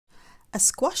A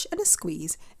Squash and a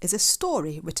Squeeze is a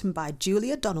story written by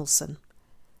Julia Donaldson.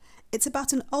 It's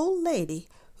about an old lady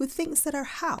who thinks that her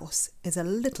house is a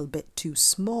little bit too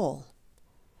small.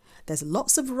 There's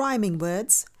lots of rhyming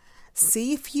words.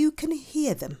 See if you can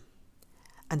hear them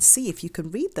and see if you can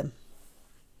read them.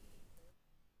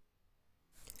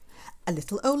 A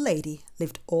little old lady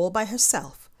lived all by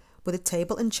herself with a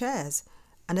table and chairs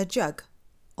and a jug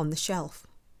on the shelf.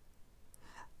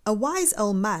 A wise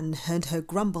old man heard her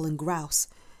grumble and grouse,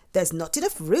 "There's not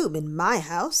enough room in my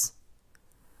house."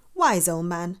 "Wise old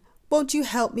man, won't you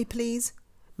help me please?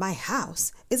 My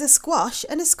house is a squash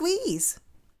and a squeeze."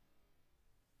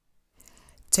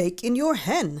 "Take in your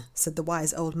hen," said the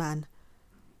wise old man.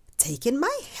 "Take in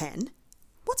my hen?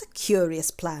 What a curious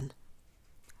plan."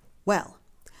 Well,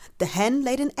 the hen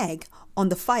laid an egg on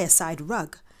the fireside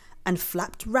rug and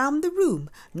flapped round the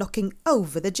room, knocking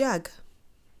over the jug.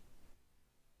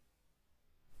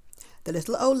 The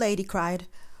little old lady cried,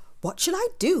 "What shall I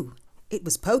do? It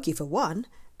was poky for one,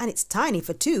 and it's tiny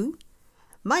for two.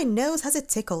 My nose has a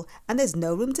tickle, and there's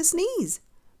no room to sneeze.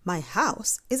 My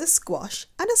house is a squash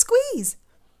and a squeeze."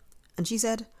 And she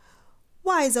said,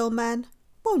 "Wise old man,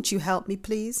 won't you help me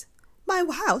please? My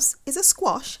house is a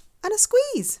squash and a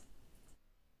squeeze."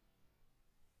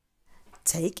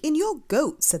 "Take in your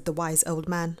goat," said the wise old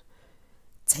man.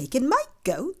 "Take in my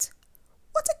goat?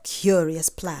 What a curious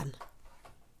plan."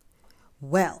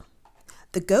 Well,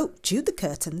 the goat chewed the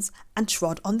curtains and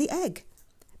trod on the egg,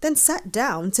 then sat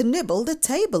down to nibble the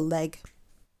table leg.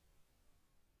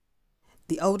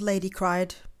 The old lady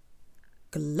cried,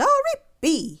 "Glory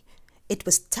be! It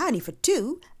was tiny for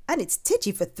two, and it's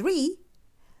titchy for three.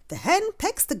 The hen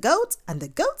pecks the goat, and the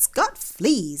goat's got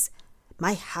fleas.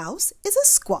 My house is a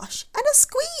squash and a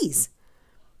squeeze."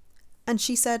 And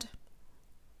she said,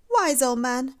 "Wise old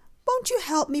man, won't you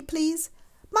help me please?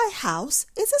 My house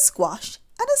is a squash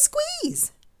and a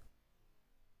squeeze."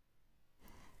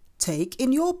 "Take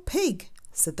in your pig,"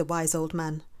 said the wise old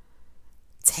man.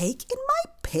 "Take in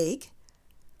my pig?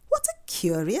 What a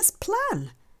curious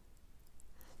plan."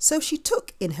 So she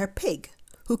took in her pig,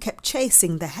 who kept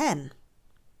chasing the hen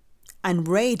and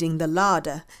raiding the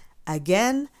larder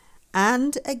again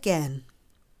and again.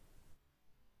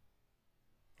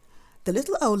 The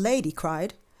little old lady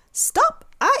cried, "Stop,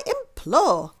 I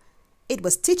implore! It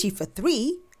was titchy for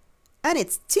three, and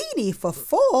it's teeny for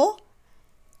four.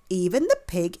 Even the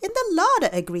pig in the larder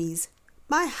agrees.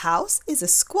 My house is a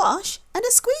squash and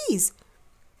a squeeze."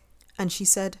 And she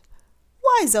said,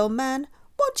 "Wise old man,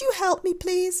 won't you help me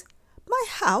please? My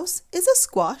house is a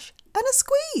squash and a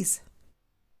squeeze."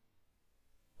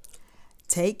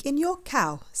 "Take in your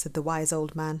cow," said the wise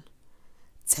old man.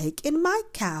 "Take in my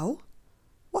cow?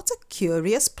 What a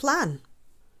curious plan."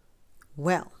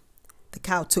 Well, the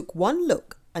cow took one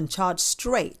look and charged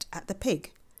straight at the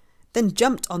pig, then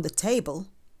jumped on the table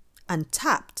and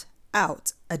tapped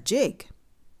out a jig.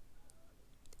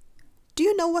 Do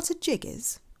you know what a jig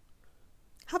is?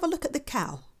 Have a look at the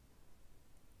cow.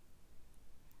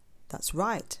 That's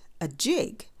right, a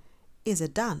jig is a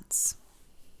dance.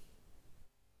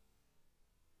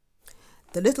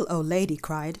 The little old lady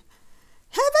cried,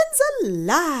 "Heavens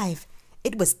alive!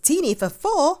 It was teeny for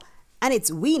four, and it's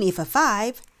weeny for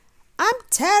five. I'm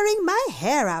tearing my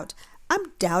hair out.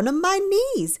 I'm down on my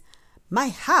knees. My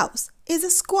house is a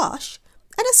squash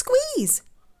and a squeeze."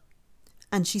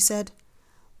 And she said,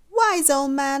 "Wise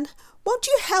old man, won't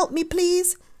you help me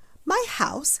please? My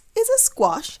house is a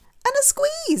squash and a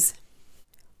squeeze."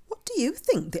 What do you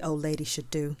think the old lady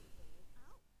should do?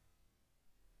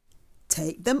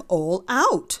 "Take them all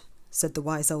out," said the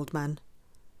wise old man.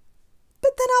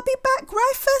 "But then I'll be back where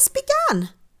I first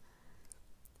began."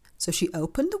 So she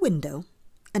opened the window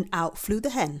and out flew the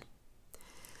hen.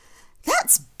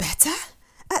 "That's better.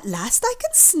 At last I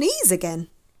can sneeze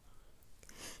again."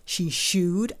 She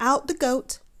shooed out the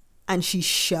goat and she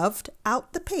shoved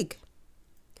out the pig.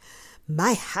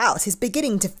 "My house is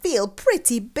beginning to feel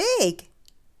pretty big."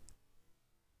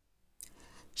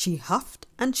 She huffed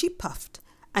and she puffed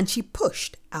and she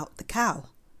pushed out the cow.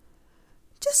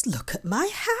 "Just look at my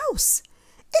house.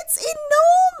 It's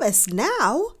enormous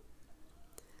now."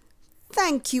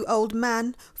 "Thank you, old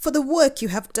man, for the work you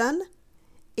have done.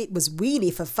 It was weeny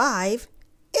for five.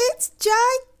 It's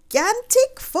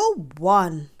gigantic for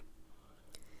one."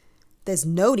 There's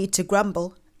no need to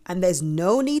grumble and there's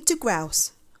no need to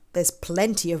grouse. There's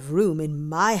plenty of room in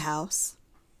my house.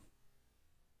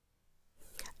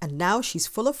 And now she's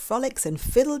full of frolics and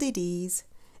fiddle-de-dees.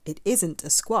 It isn't a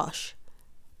squash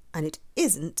and it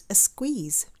isn't a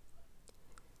squeeze.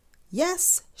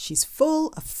 Yes, she's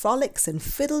full of frolics and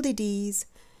fiddle-de-dees.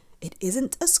 It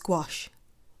isn't a squash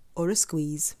or a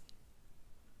squeeze.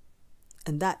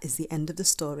 And that is the end of the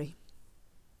story.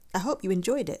 I hope you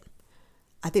enjoyed it.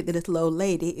 I think the little old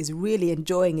lady is really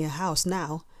enjoying her house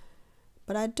now,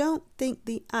 but I don't think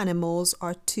the animals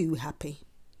are too happy.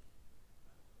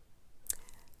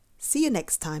 See you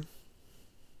next time.